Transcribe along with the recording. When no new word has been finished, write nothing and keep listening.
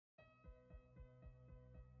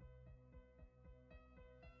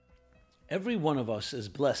Every one of us is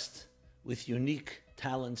blessed with unique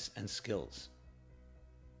talents and skills.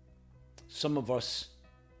 Some of us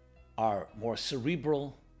are more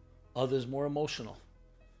cerebral, others more emotional.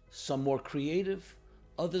 Some more creative,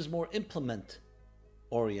 others more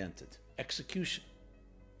implement-oriented, execution.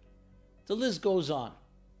 The list goes on.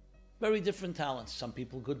 Very different talents. Some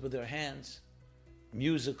people good with their hands,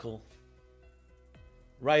 musical,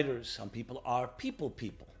 writers. Some people are people.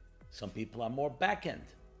 Some people are more back-end.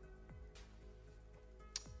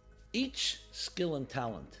 Each skill and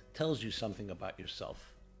talent tells you something about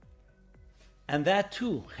yourself. And that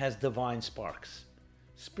too has divine sparks,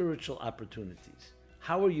 spiritual opportunities.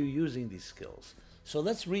 How are you using these skills? So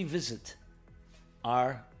let's revisit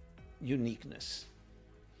our uniqueness.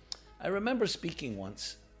 I remember speaking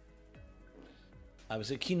once. I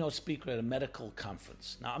was a keynote speaker at a medical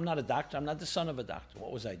conference. Now, I'm not a doctor. I'm not the son of a doctor.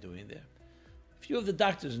 What was I doing there? A few of the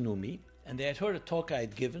doctors knew me, and they had heard a talk I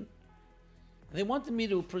had given. They wanted me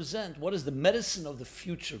to present what is the medicine of the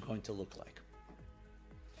future going to look like.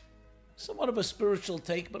 Somewhat of a spiritual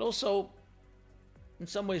take, but also in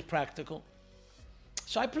some ways practical.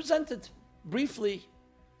 So I presented briefly.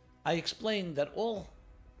 I explained that all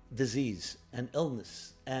disease and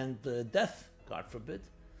illness and death, God forbid,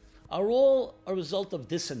 are all a result of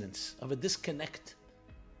dissonance, of a disconnect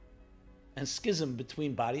and schism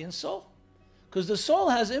between body and soul. Because the soul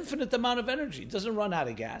has infinite amount of energy. It doesn't run out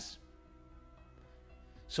of gas.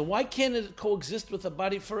 So why can't it coexist with the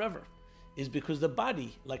body forever? Is because the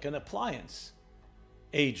body, like an appliance,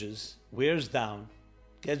 ages, wears down,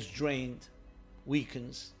 gets drained,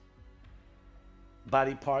 weakens,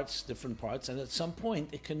 body parts, different parts, and at some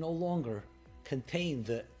point it can no longer contain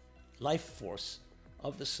the life force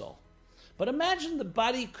of the soul. But imagine the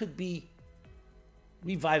body could be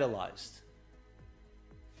revitalized.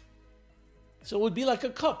 So it would be like a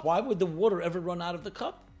cup. Why would the water ever run out of the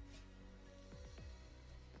cup?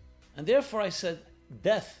 And therefore I said,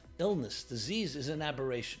 death, illness, disease is an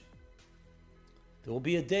aberration. There will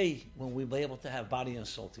be a day when we'll be able to have body and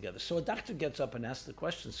soul together. So a doctor gets up and asks the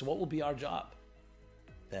question, so what will be our job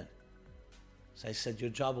then? So I said, your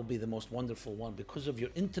job will be the most wonderful one because of your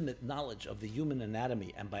intimate knowledge of the human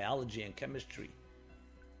anatomy and biology and chemistry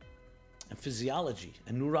and physiology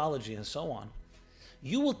and neurology and so on.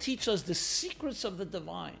 You will teach us the secrets of the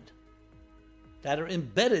divine that are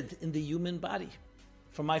embedded in the human body.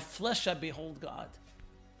 For my flesh I behold God.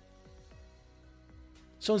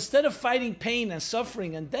 So instead of fighting pain and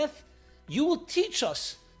suffering and death, you will teach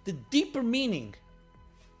us the deeper meaning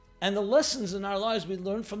and the lessons in our lives we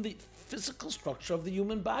learn from the physical structure of the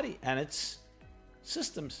human body and its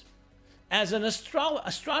systems. As an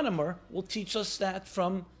astronomer will teach us that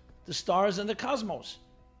from the stars and the cosmos.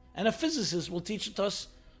 And a physicist will teach it to us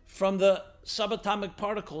from the subatomic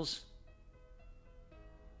particles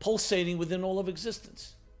pulsating within all of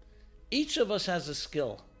existence. Each of us has a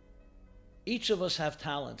skill. Each of us have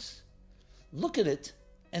talents. Look at it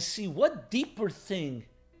and see what deeper thing,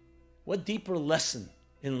 what deeper lesson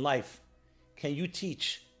in life can you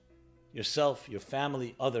teach yourself, your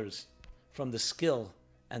family, others from the skill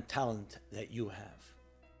and talent that you have.